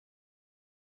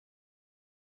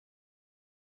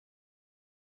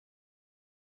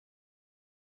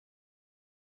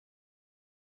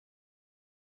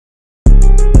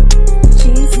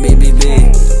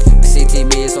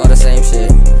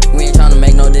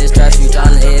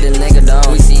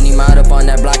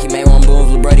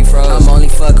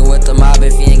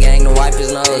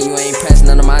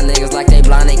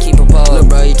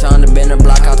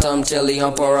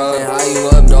on parole. And how you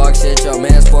up, dog? Shit, your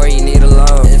man's poor, you need a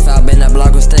loan. If I been that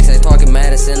block with sticks, they talking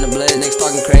Madison the blitz. Niggas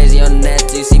talking crazy on the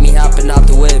net, you see me hopping out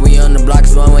the whip. We on the block,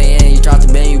 it's one way in, you tried to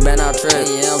bend, you been out trip.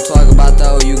 Yeah, I'm talking about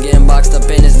though, you getting boxed up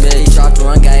in this bitch. He tried to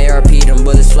run, got ARP, them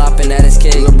bullets flopping at his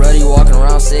kick. Lil' brody walking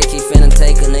around sick, he finna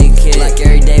take a nigga kid. Like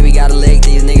every day we gotta lick,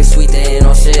 these niggas sweet, they ain't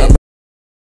on shit.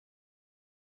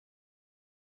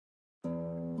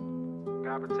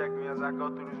 God protect me as I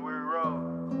go through this weary road.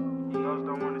 Those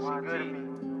don't want to see good of me.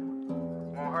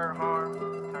 Won't hurt harm,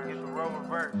 turn get the road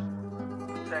reverse.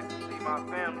 Protect and see my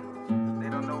family. They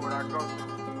don't know what I go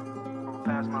through. I'ma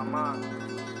pass my mind.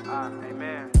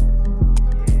 Amen.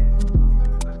 Yeah.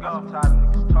 Let's go. I'm tired of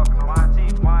niggas talking on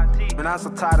my team. Man, I'm so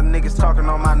tired of niggas talking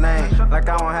on my name. Like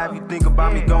I don't have you think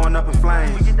about me going up in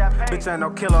flames. Bitch ain't no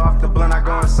killer off the blunt, I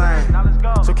go insane.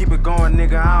 So keep it going,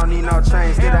 nigga, I don't need no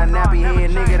chains. Get that nappy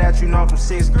head nigga that you know from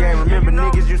 6th grade. Remember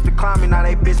niggas used to climb me, now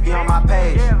they bitch be on my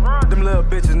page. Them little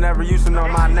bitches never used to know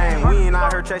my name. We ain't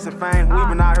out here chasing fame, we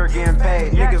been out here getting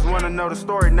paid. Niggas wanna know the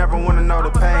story, never wanna know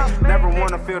the pain. Never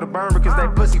wanna feel the burn because they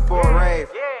pussy for a rave.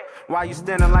 Why you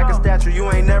standing like a statue, you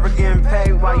ain't never getting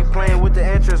paid. Why you playing with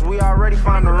the interest, we already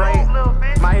found the rate.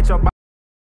 Might hit your body.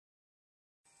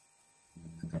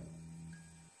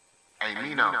 Hey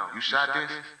Mino, you shot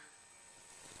this?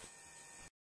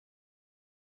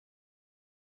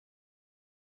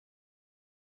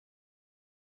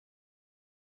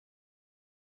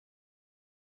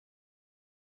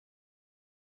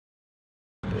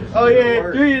 Oh yeah,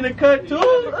 3 in the cut too? You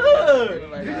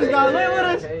just gotta live with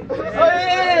us? Oh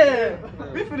yeah!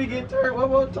 We finna get turned one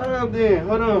more time then,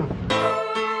 hold on.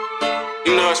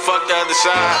 You know it's fuck the other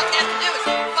side. All you have to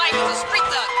do is fight with a street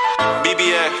thug.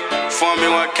 BBF,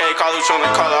 Formula 1K, call who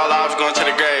tryna call it, all I was going to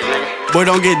the grave, nigga. Boy,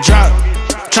 don't get dropped.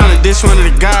 Tryna diss one of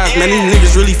the guys, man, these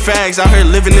niggas really fags out here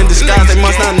living in disguise. They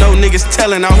must not know niggas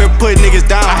telling, out here putting niggas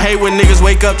down. I hate when niggas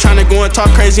wake up tryna go and talk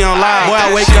crazy on live. Boy,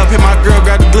 I wake up, hit my girl,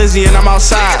 grab the glizzy, and I'm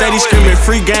outside. Steady screaming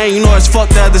free game, you know it's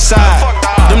fuck the other side.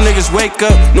 Them niggas wake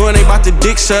up, knowing they bout to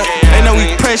dick suck. They know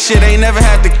we press shit, ain't never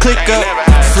had to click up.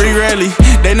 Free rarely,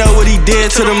 they know what he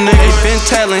did to them niggas. Been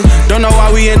telling, don't know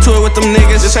why we into it with them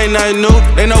niggas. This ain't nothing new,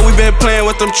 they know we been playing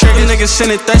with them triggers. Niggas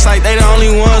sending threats like they the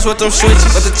only ones with them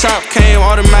switches. But the top came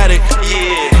automatic.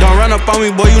 Don't run up on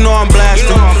me, boy, you know I'm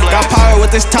blasting. Got power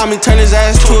with this Tommy, turn his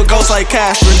ass to a ghost like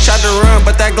Casper. Tried to run,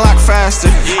 but that Glock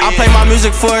faster. I play my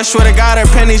music for her, swear to God, her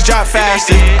pennies drop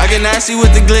faster. I get nasty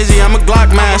with the glizzy, I'm a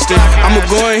Glock master. I'ma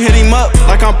go and hit him up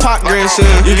like I'm Pop grandson.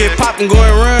 You get popped and go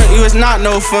and run, you is not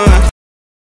no fun.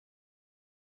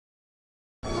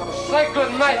 Say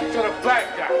good night to the black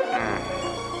guy.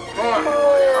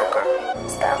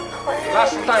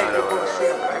 Last night you gonna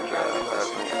see a black guy.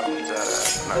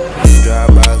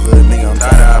 Drive by, little nigga, I'm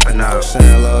tired of hopping out.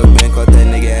 Sharing love, been caught that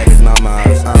nigga at his mama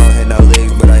house. I don't hit no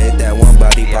legs, but I hit that one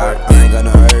body part. I ain't got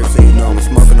no herbs, so you know I'm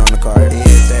smoking on the cart.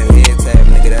 Head tap,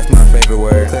 nigga, that's my favorite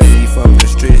word. Clearly you from the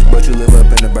streets, but you live up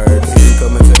in the burbs. If you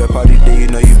coming to the party, then you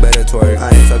know you better twerk.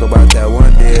 I ain't talk about that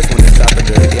one dance when it's top of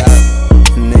the yeah.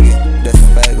 Nigga, that's a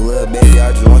fact, little baby,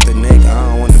 I just want the neck,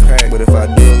 I don't want the crack. But if I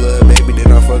do a little baby,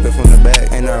 then I'll fuck her from the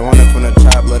back. Ain't I want her from the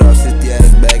top, let her sit the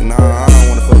ass back. Nah, I don't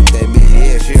wanna fuck that bitch,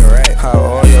 yeah, she a rat. How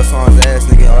all your songs ass,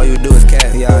 nigga, all you do is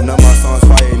cat. Yeah, I know my songs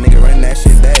fire, nigga, run that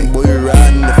shit back. Boy, you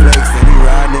riding the flex and you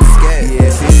riding in the scat.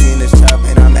 Yeah, 50 in this chop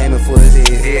and I'm aiming for his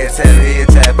head. Head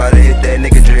tap, I done hit that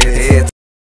nigga dread. Head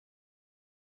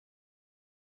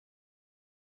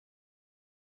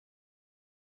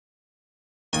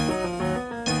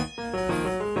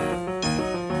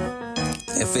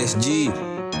FSG,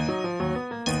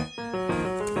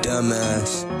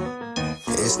 dumbass,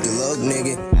 it's the look,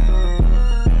 nigga,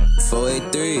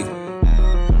 483,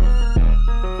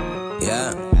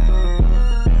 yeah,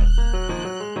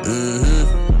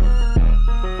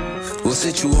 Well,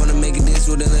 since you wanna make it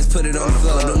this, well then let's put it on the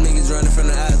floor. Them niggas running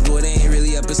from the eyes, boy, they ain't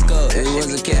really up in scope. It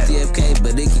was a KTFK,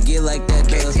 but it could get like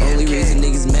that, does. Only reason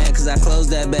niggas mad, cause I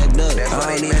closed that back door.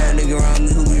 I don't need no nigga around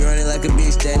me who be running like a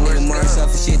bitch. That nigga Mars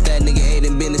off of shit, that nigga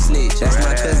ain't been a snitch. That's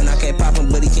my cousin, I can't pop him,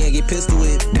 but he can't get pistol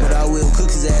with. But I will cook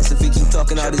his ass if he keep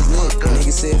talking all this lit.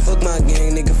 Nigga said, fuck my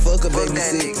gang, nigga, fuck a baby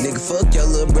six. Nigga, fuck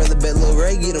your little brother, bet Lil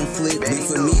Ray get him flipped. Big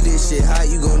for me, this shit hot,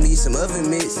 you gon' need some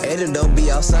oven mitts. Aiden don't be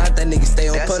outside, that nigga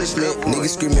stay on punishment. Nigga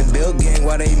screaming Bill gang,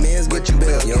 why they mans get your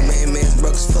bill? Yo, man's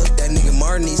broke as fuck, that nigga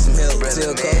Martin need some help.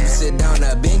 Tell Kobe sit down,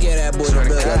 I been get that boy the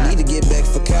belt. I need to get back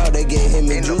for Cal, they gave him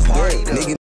a juice break.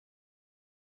 Nigga.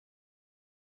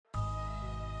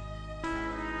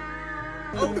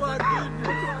 Oh my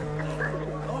goodness.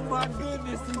 Oh my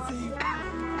goodness, CC.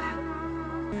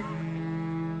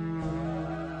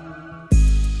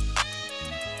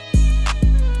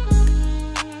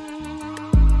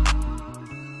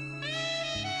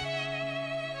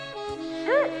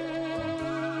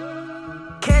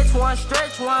 Catch one,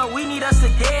 stretch one, we need us a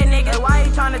dead nigga. Why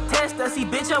you tryna test us? He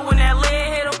bitch up when that lid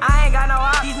hit him. I ain't got no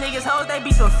op. These niggas hoes, they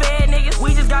be some fed niggas.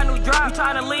 We just got new drop. You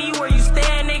tryna leave you where you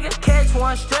stand, nigga. Catch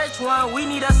one, stretch one, we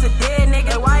need us a dead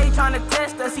nigga. Why you tryna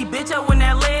test us? He bitch up when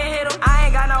that lid hit him. I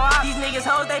ain't got no op. These niggas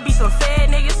hoes, they be some fed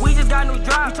niggas. We just got new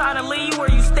drop. You tryna leave you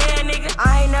where you stand, nigga.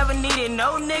 I ain't never needed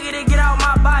no nigga to get out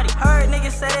my body. Heard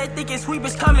niggas say they think it's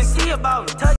sweepers, come and see about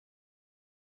me.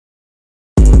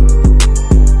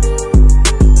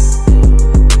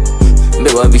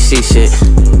 Big YBC shit.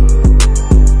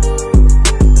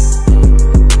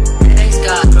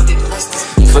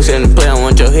 Fuck shit in the play, I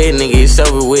want your head, nigga, it's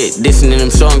over with. Dissing in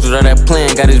them songs without that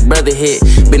plan, got his brother hit.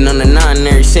 Been on the 9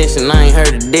 ever since and I ain't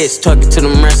heard of this. Talking to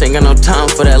them rats, ain't got no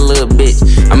time for that little bitch.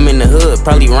 I'm in the hood,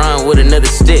 probably rhyme with another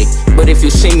stick. But if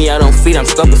you see me out on feet, I'm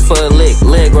scoping for a lick.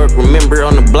 Leg work, remember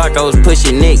on the block I was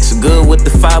pushing nicks. Good with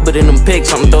the fiber in them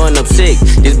pics, I'm throwing up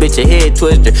 6. This bitch a head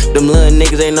twister, them little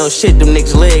niggas ain't no shit, them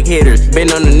niggas leg hitters. Been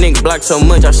on the nigga block so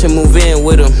much, I should move in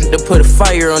with him. To put a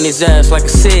fire on his ass like a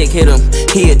cig hit him.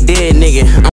 He a dead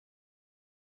nigga.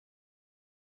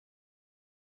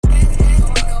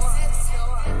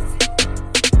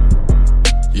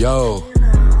 Yo.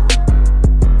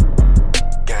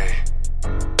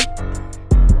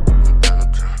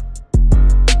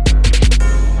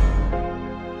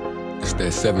 It's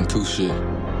that 7-2 shit.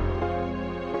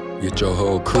 Get your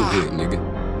whole crew hit, nigga.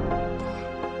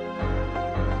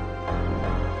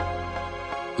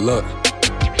 Look,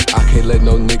 I can't let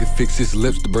no nigga fix his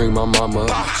lips to bring my mama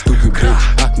up. Stupid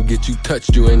bitch, I can get you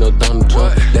touched, you ain't no Donald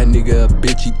Trump. That nigga a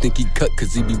bitch, he think he cut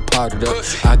cause he be powdered up.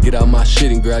 I get out my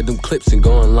shit and grab them clips and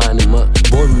go and line them up.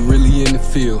 Boy, we really in the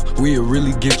field, we'll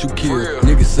really get you killed.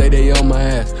 Niggas say they on my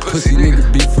ass, pussy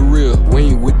nigga be for real. We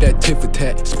ain't with that tit for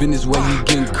tat, spin his way, he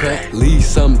getting cracked. Leave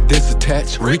something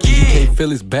disattached, Ricky, he can't feel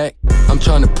his back. I'm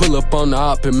tryna pull up on the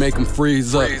op and make him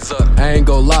freeze up. I ain't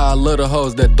gon' lie, I love the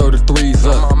hoes that throw the threes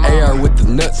up. AR with the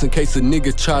nuts in case a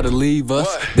nigga try to leave us.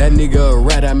 That nigga a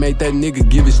rat, I made that nigga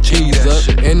give his cheese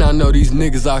up. And I know these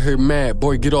niggas out here mad,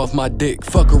 boy get off my dick.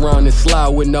 Fuck around and slide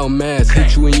with no mask,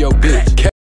 hit you in your bitch.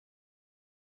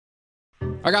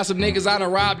 I got some niggas I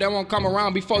done robbed that won't come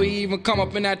around before he even come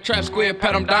up in that trap square,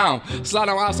 pat him down. Slide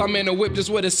on house, I'm in the whip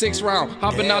just with a 6 round.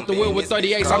 Hopping out the wheel with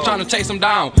 38s, I'm trying to chase him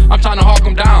down. I'm trying to hawk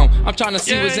him down. I'm trying to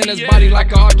see what's in his body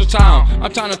like a ultrasound.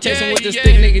 I'm trying to chase him with this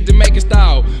thick nigga Jamaican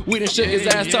style. We done shook his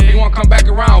ass up, he won't come back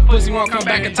around. Pussy won't come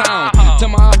back in town. Tell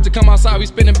my house to come outside, we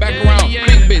spinning back around.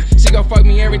 Freak bitch, she gon' fuck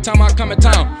me every time I come in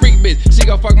town. Freak bitch, she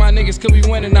gon' fuck my niggas cause we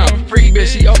winning now. Freak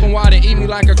bitch, she open wide and eat me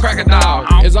like a cracker dog.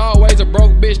 It's always a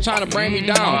broke bitch trying to bring me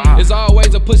down. It's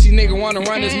always a pussy nigga wanna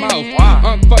run his mouth.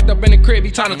 Fucked up in the crib,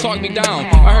 he tryna talk me down.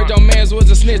 I heard your mans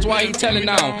was a snitch, why he telling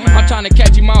now? I'm tryna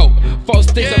catch him out. 4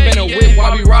 sticks up in a whip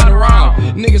while we ride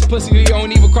around. Niggas pussy, we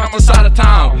don't even cross the side of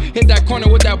town. Hit that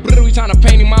corner with that brr, we tryna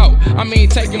paint him out. I mean,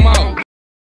 take him out.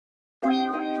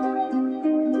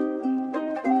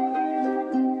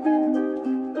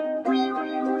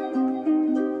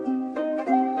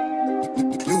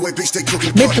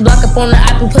 Bitch, the block up on the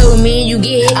app and play with me and you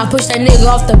get hit. I push that nigga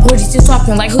off the porch, he still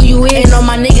talking like who you is. And all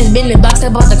my niggas been in box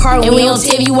up out the car. And we on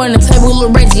TV, you wanna play with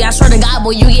Lil Reggie. I swear to God,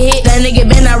 boy, you get hit. That nigga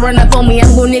been not run up on me,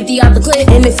 I'm gon' nifty out the clip.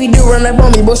 And if he do run up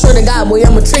on me, boy, swear to God, boy,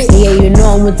 I'm a trick. Yeah, you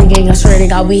know I'm with the gang, I swear to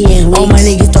God, we hitting. All my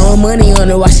niggas throwing money on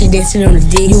her while she dancing on the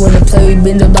dick. You wanna play, we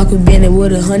been the block, we been it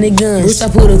with 100 guns. Bruce, I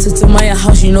put her to my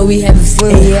house, you know we having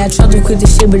fun. And yeah, I tried to quit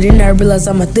this shit, but then I realized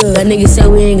I'm a thug. That nigga said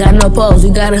we ain't got no pause,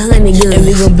 we got 100 guns. And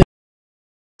we gon' be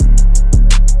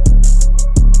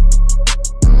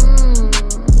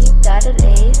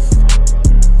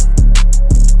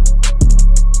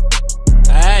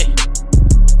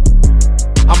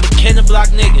block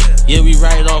nigga. Yeah, we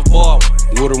right off ball.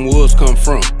 Where them woods come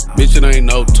from? Bitch, it ain't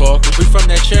no talking. We from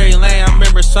that Cherry Lane, I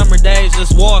remember summer days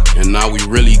just walking. And now we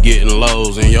really getting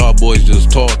lows and y'all boys just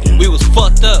talking. We was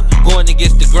fucked up, going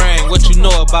against the grain, what you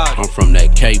know about it? I'm from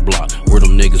that K block, where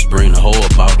them niggas bring the hoe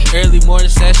about you. Early morning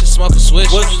session, smoking switch.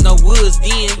 Wasn't no woods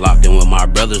then. Locked in with my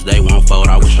brothers, they won't fold,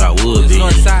 I wish I would be.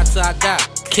 North side till I die,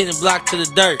 kidding block to the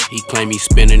dirt. He claimed he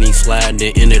spinning, he sliding,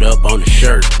 then ended up on the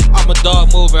shirt. I'm a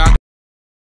dog mover,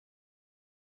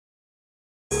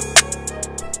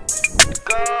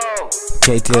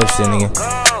 KTF shit, nigga.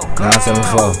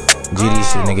 974. GD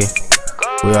shit, nigga.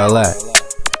 We all at.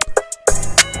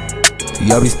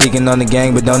 Y'all be speaking on the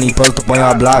gang, but don't even post up on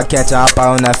y'all block. Catch a hop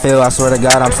out in that field, I swear to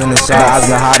God, I'm sending shots. Eyes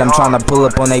been hot, I'm tryna pull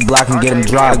up on they block and get them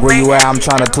dropped. Like where you at, I'm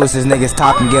tryna twist this nigga's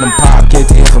top and get him popped.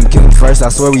 KTF from killing first, I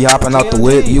swear we hopping out the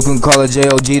whip. You can call it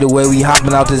JOG the way we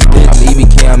hopping out this bitch. EB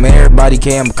cam, everybody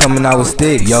cam, coming out with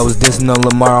sticks. Yo, was dissing on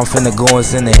Lamar, I'm finna go and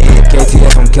send a hit.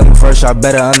 KTF from killing first, I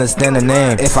better understand the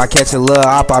name. If I catch a little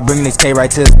op, I bring this K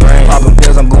right to his brain. Popping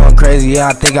pills, I'm going crazy, yeah,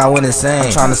 I think I went insane.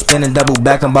 I'm tryna spin and double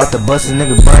back, I'm about to bust a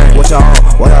nigga brain. What y'all on?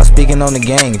 Why y'all speaking on the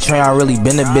gang? Trey, I really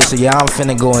been a bitch, so yeah, I'm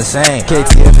finna go insane.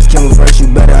 KTF is killing first, you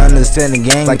better understand the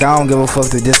gang. Like I don't give a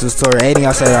fuck if this was Tory 80,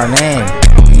 I said our name.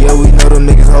 Yeah, we know them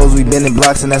niggas hoes, we been in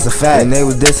blocks and that's a fact. And they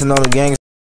was dissing on the gang.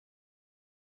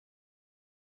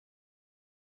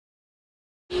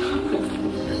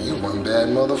 You one bad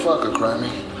motherfucker,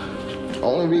 Crimey.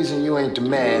 Only reason you ain't the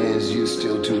man is you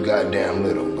still too goddamn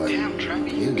little, but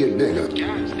you get bigger,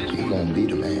 you gonna be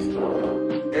the man.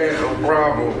 Yeah, no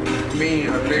problem. Me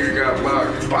and a nigga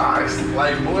got boxed.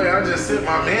 Like, boy, I just sent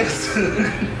my man to.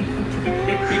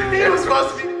 He was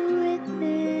supposed to be.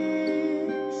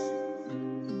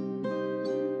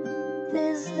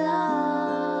 This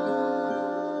love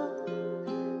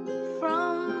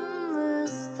from the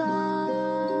start.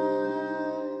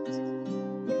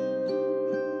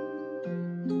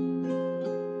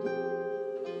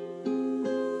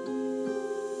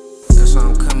 That's how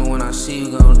I'm coming when I see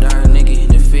you gon' die, nigga.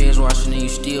 The feds watching and you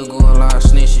still going lie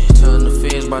snitching. Telling the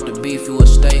feds about the beef, you a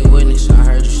state witness. I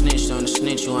heard you snitched on the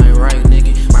snitch, you ain't right,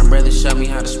 nigga. My brother showed me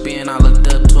how to spin, I looked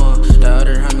up to him. The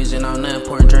other homies and I'm nothing,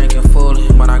 pouring, drinking,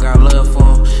 fooling. But I got love for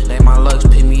him. They my lucks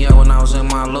picked me up when I was in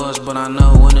my lowest. But I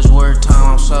know when it's work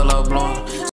time, I'm solo blowing.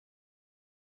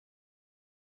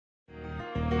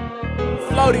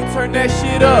 Floaty, turn that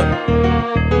shit up.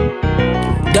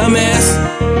 Dumbass.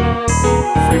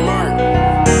 Free Mark.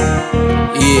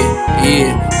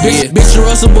 Yeah. Bitch, the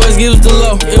Russell boys give us the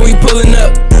low, and we pulling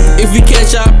up. If we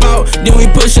catch our out, then we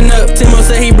pushing up. Timo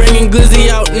say he bringing Glizzy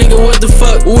out, nigga, what the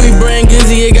fuck? We bring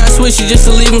Glizzy, it got swishy just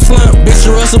to leave him slump. Bitch,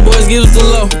 the Russell boys give us the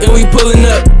low, and we pulling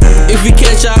up. If we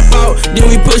catch our out, then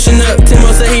we pushing up. Timo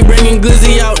say he bringing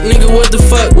Glizzy out, nigga, what the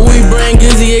fuck? We bring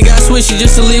Glizzy, it got swishy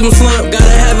just to leave him slump.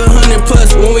 Gotta have 100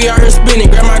 plus when we out here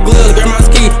spinning. Grab my gloves, grab my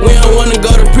ski. We don't wanna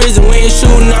go to prison. We ain't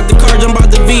shooting out the car, jump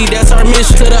out the V. That's our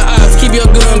mission. To the ops, keep your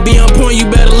gun, be on point. You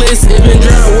better listen. It been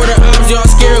drowned, where the ops, y'all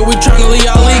scared. We tryna leave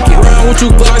y'all leaking. Round with you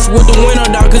Glocks with the window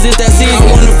down, cause it's that season. I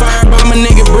wanna fire by my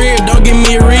nigga Bread, don't give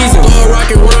me a reason. Throw a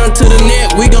rocket, run to the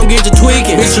net, we gon' get you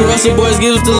tweaking. Bitch, the Russell boys give us the